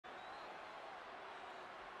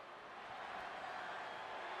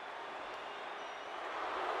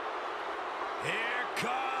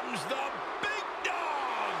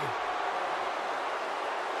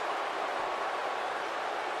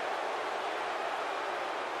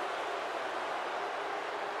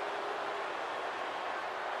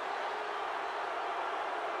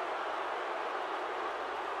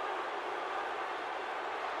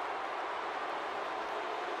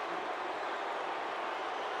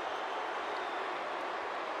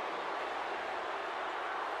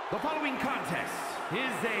The following contest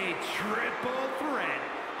is a triple threat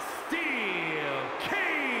steel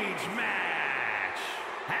cage match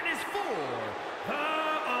and is for the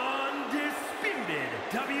undisputed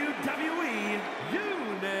WWE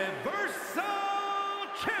Universal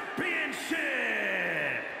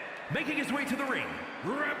Championship. Making his way to the ring,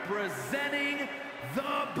 representing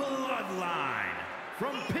the Bloodline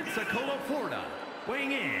from Pensacola, Florida,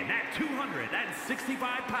 weighing in at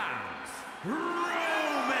 265 pounds,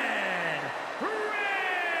 Roman Reigns!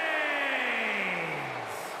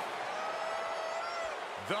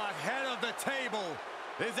 The head of the table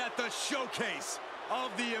is at the showcase of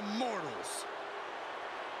the Immortals.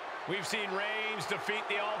 We've seen Reigns defeat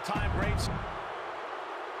the all-time greats.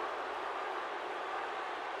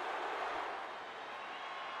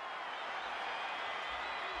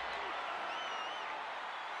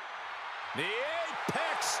 The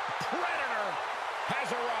Apex Predator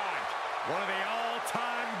has arrived. One of the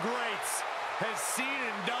all-time greats has seen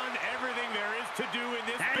and done everything there is to do in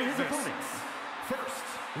this business. And his opponents, first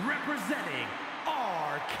representing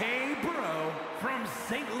RK Bro from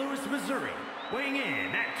St. Louis, Missouri, weighing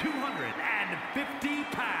in at 250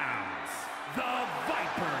 pounds, the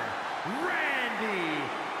Viper, Randy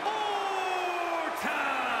Orton!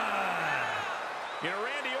 You know,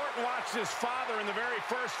 Randy Orton watched his father in the very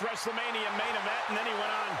first Wrestlemania main event, and then he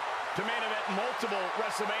went on to main event multiple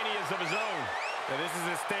WrestleManias of his own. Now, this is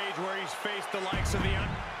a stage where he's faced the likes of the...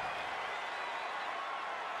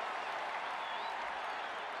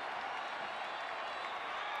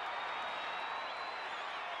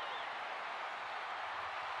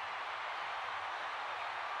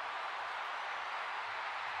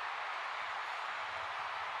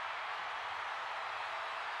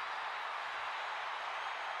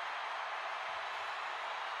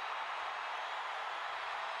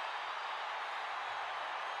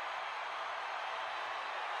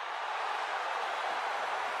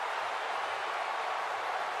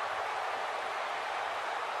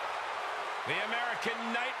 The American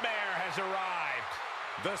Nightmare has arrived.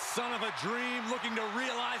 The son of a dream looking to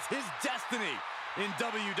realize his destiny in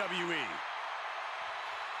WWE.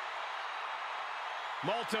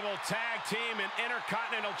 Multiple tag team and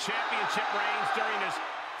intercontinental championship reigns during his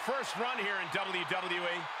first run here in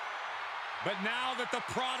WWE. But now that the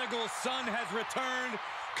prodigal son has returned,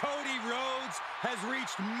 Cody Rhodes has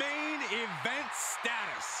reached main event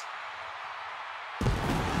status.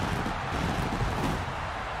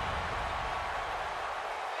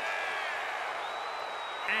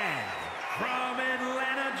 From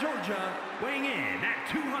Atlanta, Georgia, weighing in at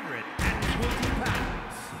 220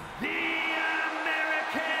 pounds, the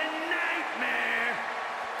American Nightmare,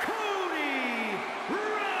 Cody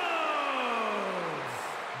Rhodes!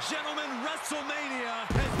 Gentlemen, Wrestlemania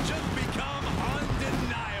has just become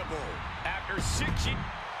undeniable. After 6 years...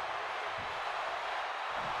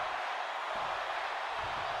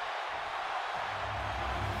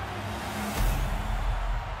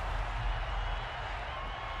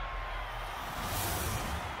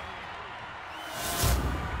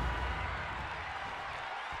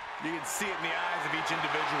 You can see it in the eyes of each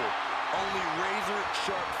individual. Only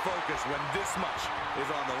razor-sharp focus when this much is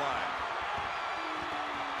on the line.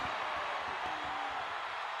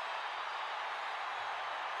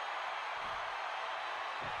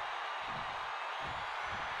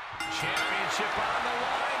 Championship on the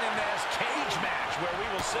line in this cage match where we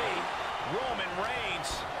will see Roman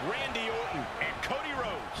Reigns, Randy Orton, and Cody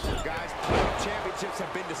Rhodes. Guys, plenty of championships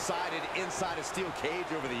have been decided inside a steel cage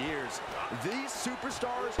over the years. These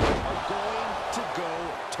superstars are going to go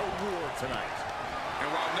to war tonight. And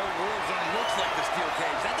while no war zone looks like the steel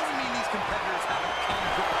cage, that doesn't mean these competitors haven't come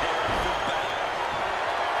prepared for battle.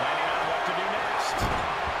 Planning on what to do next.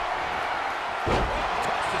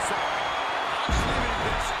 Tossed aside. I'll just leave it at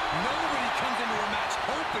this. Nobody comes into a match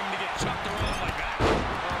hoping to get chucked around like that. Oh,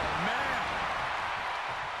 man.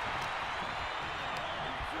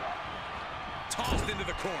 Tossed into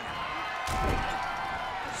the corner.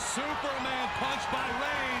 Superman punch by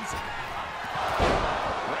Reigns.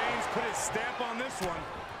 Reigns put his stamp on this one.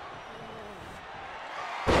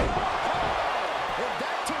 And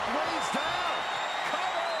that took Reigns down.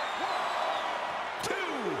 Cover. 1, 2.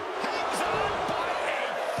 Hangs on by a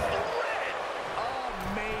thread.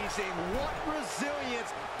 Amazing. What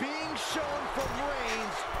resilience being shown from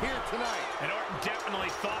Reigns here tonight. And Orton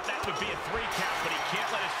definitely thought that would be a 3 count, but he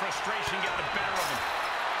can't let his frustration get the better of him.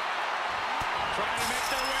 Trying to make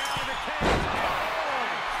their way out of the cage. Oh,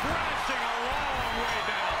 crashing a long way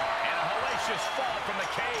down. And a hellacious fall from the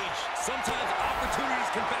cage. Sometimes opportunities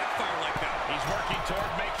can backfire like that. He's working toward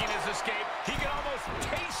making his escape. He can almost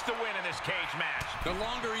taste to win in this cage match. The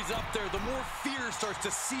longer he's up there, the more fear starts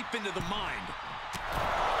to seep into the mind.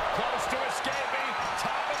 Close to escaping.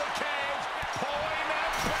 Top of the cage. Pulling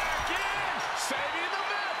that back in. Saving the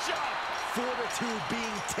matchup. Fortitude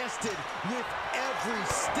being tested with every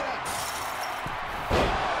step.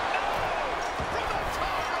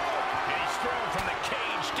 From the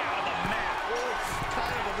cage down to the mat. Oh,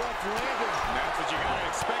 kind of a rough landing. That's what you gotta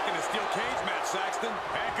expect in a steel cage match, Saxton.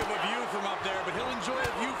 Heck of a view from up there, but he'll enjoy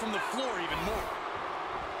a view from the floor even more.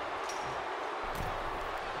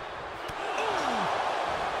 Ooh.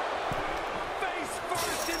 Face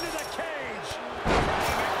first into the cage. Trying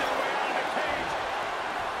to make their way out of the cage.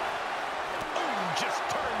 Ooh, just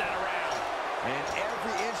turn that around. And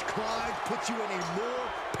every inch climb puts you in a more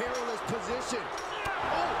perilous position.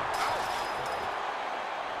 Oh, ouch.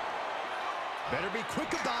 Better be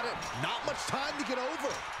quick about it. Not much time to get over.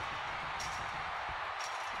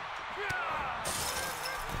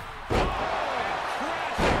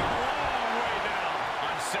 Crashing a long way down.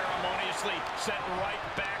 Unceremoniously sent right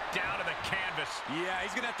back down to the canvas. Yeah,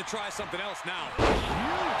 he's gonna have to try something else now.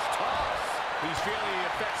 Huge toss. He's feeling the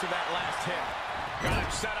effects of that last hit. Got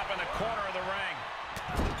him set up in the corner of the ring.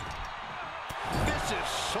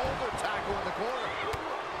 Vicious shoulder tackle in the corner.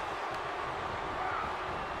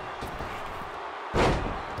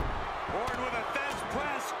 Orton with a fence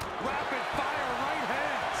press, rapid fire right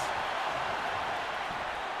hands.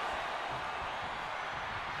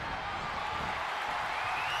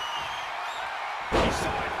 He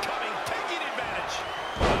saw it coming, taking advantage.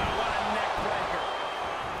 What a neck breaker.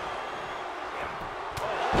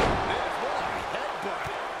 What a headbutt.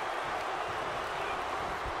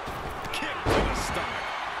 Kick to the stomach.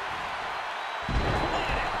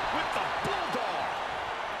 Planted with the bulldog.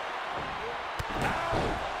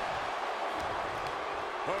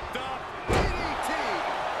 Hooked up. DDT.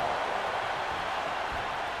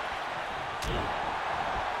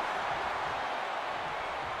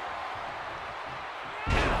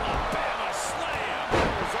 Alabama slam.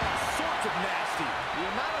 That was all sorts of nasty. The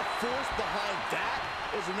amount of force behind that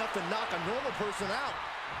is enough to knock a normal person out.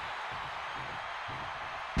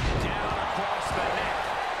 Down across the neck.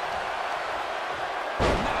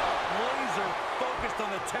 Now laser focused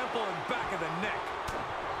on the temple and back of the neck.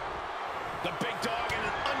 The big dog in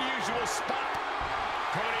an unusual spot.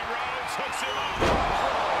 Cody Rhodes hooks him up.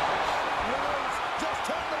 Rhodes just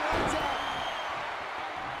turned the lights out.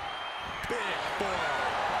 Big boy.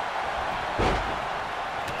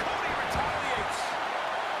 Cody retaliates.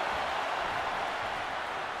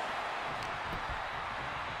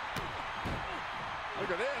 Look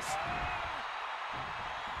at this.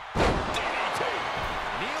 DDT.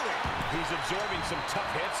 Kneeling. He's absorbing some tough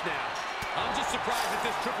hits now. I'm just surprised that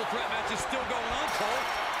this triple threat match is still going on, Cole.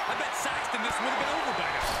 I bet Saxton this would have been over by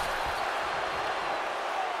now.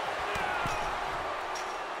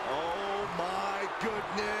 Oh my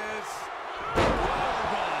goodness.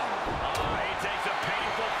 He takes a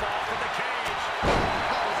painful fall to the cage.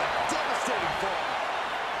 That was a devastating fall.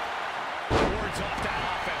 Wards off that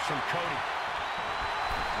offense from Cody.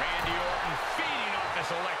 Randy Orton feeding off this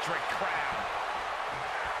electric crowd.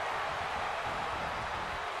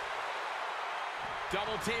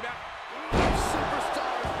 Double team out.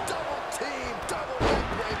 Superstars, double team, double leg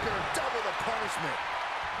breaker, double the punishment.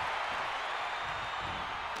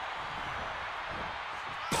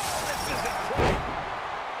 Oh, this isn't quite.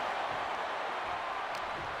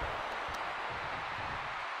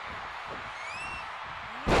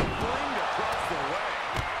 Flinged across the way.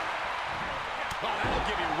 Oh, that'll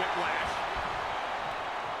give you whiplash.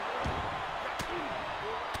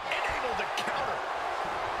 Enabled to counter.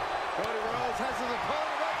 Cody Rhodes has his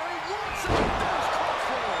opponent right where he wants him. There's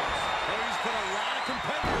crossroads. Oh, he's put a lot of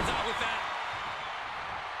competitors out with that.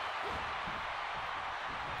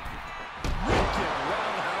 Wicked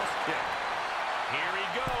roundhouse kick. Here he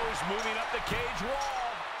goes, moving up the cage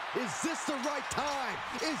wall. Is this the right time?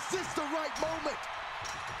 Is this the right moment?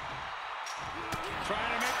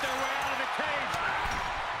 Trying to make their way out of the cage.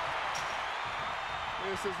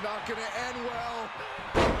 This is not going to end well.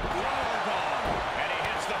 And he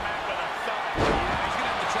hits the mat with a thud. Yeah, he's going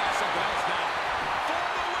to have to try something else now. For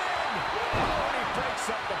the win! Oh, and he breaks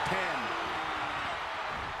up the pin.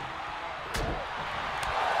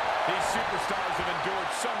 These superstars have endured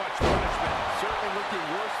so much punishment. Certainly looking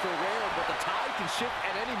worse for wear, but the tide can shift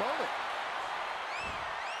at any moment.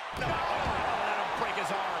 No, that'll break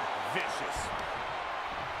his arm. Vicious.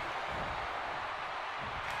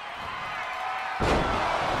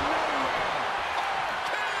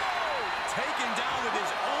 Taken down with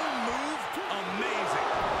his own move. Amazing.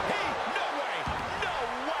 No way! No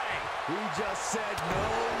way! He just said no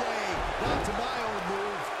way. Not to my own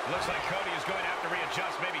move. Looks like Cody is going to have to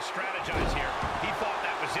readjust, maybe strategize here. He thought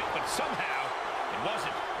that was it, but somehow it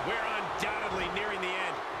wasn't. We're undoubtedly nearing the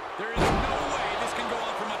end. There is no way this can go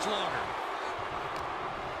on for much longer.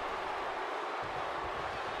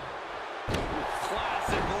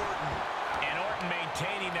 Classic Orton. And Orton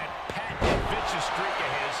maintaining that patented vicious streak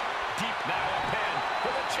of his. Deep now a pin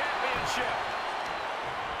for the championship.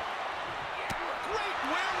 Great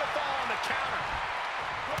wherewithal on the counter.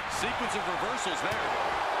 Sequence of reversals there.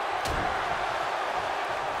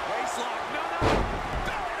 Waistlock. No.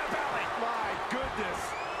 Belly to belly. My goodness.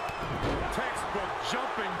 Textbook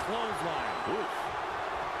jumping clothesline. Oof.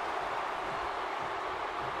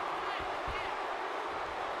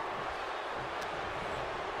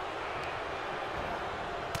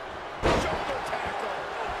 Shoulder tackle.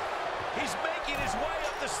 He's making his way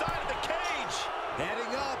up the side of the cage.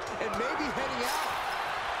 Heading up and maybe heading out.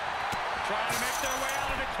 Trying to make their way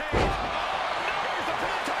out of the cage. Here's the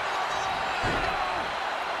pin title on the line.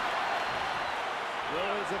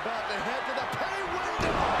 Rhodes about to head to the pay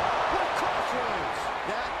window with crossroads.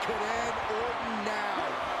 That could end Orton now.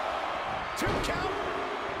 2 count.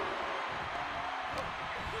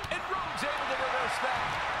 And Rhodes able to reverse that.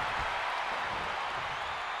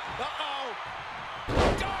 Uh-oh.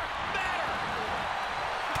 Dark matter.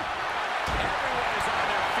 Everyone is on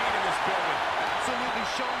their feet in this building. Absolutely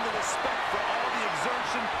showing the respect for all the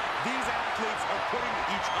exertion these athletes are putting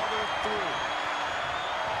each other through.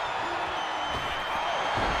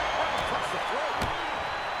 Across the throat.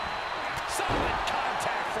 Solid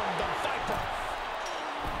contact from the Viper.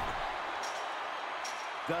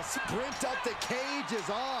 The sprint up the cage is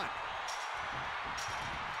on.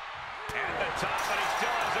 At the top, but he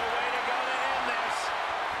still has a way to go to end this.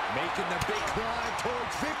 Making the big climb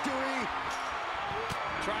towards victory.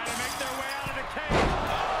 Trying to make their way out of the cage.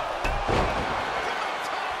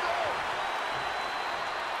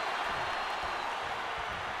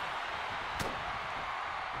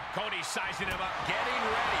 Cody sizing him up, getting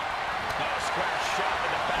ready. Oh, square shot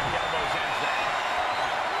in the back elbows ends that.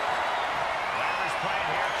 Whatever's playing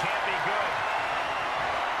here can't be good.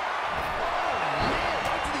 Oh, man,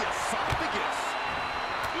 right to the esophagus.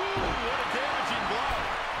 Ooh, what a damaging blow.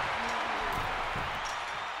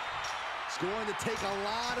 It's going to take a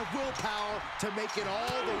lot of willpower to make it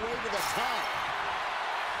all the way to the top.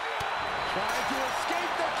 Trying to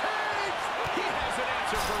escape the cage. He has an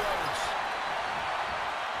answer for Rhodes.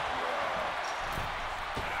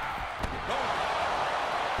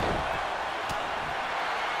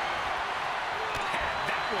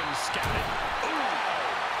 Scouted. Ooh,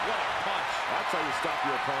 what a punch. That's how you stop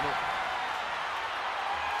your opponent.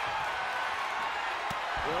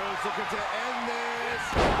 Rhodes looking to end this.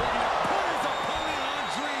 Put his opponent on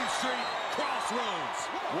Dream Street. Crossroads.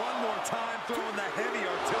 One more time throwing the heavy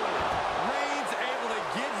artillery. Reigns able to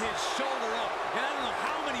get his shoulder up. And I don't know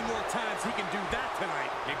how many more times he can do that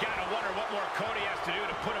tonight. You gotta wonder what more Cody has to do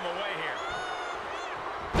to put him away here.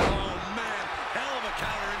 Oh, man. Hell of a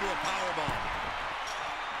counter into a powerbomb.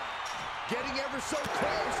 Getting ever so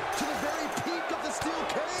close to the very peak of the steel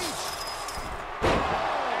cage.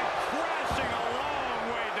 Crashing a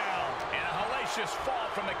long way down. And a hellacious fall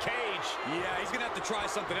from the cage. Yeah, he's gonna have to try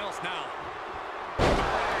something else now.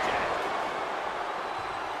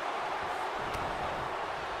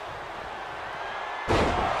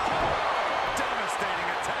 Devastating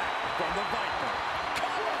attack from the Viper.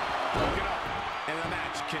 Broken up. And the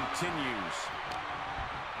match continues.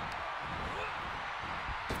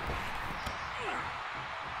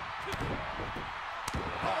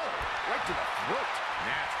 Right to the throat.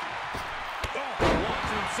 Nasty. Oh,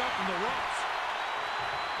 launching himself in the ropes.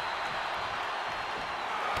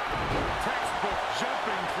 Textbook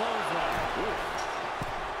jumping clothesline. Oof.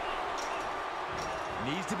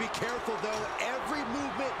 Needs to be careful, though. Every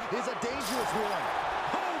movement is a dangerous one.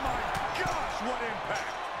 Oh, my gosh, what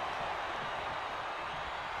impact.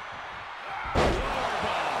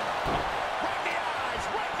 Right in the eyes.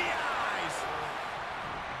 Right in the eyes.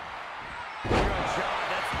 Good shot.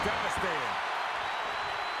 That's devastating.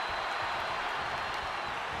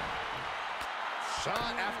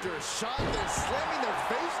 Shot after shot, then slamming their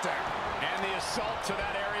face down. And the assault to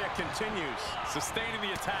that area continues. Sustaining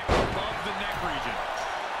the attack above the neck region.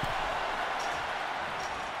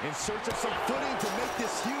 In search of some footing to make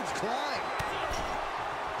this huge climb.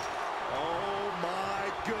 Oh,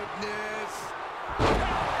 my goodness.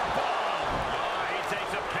 Powerbomb. Oh, he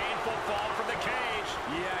takes a painful fall from the cage.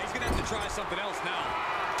 Yeah, he's gonna have to try something else now.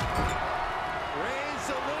 Reigns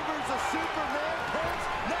delivers a Superman punch.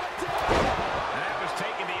 Not dead. And that was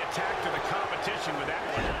taking the attack to the competition with that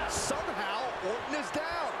one. Somehow, Orton is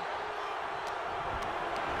down.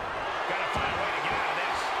 Gotta find a way to get out of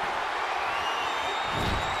this.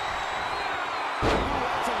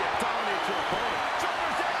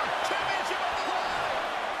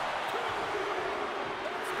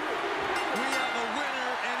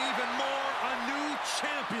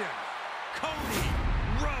 Cody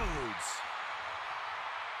Rhodes.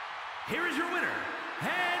 Here is your winner,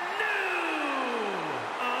 and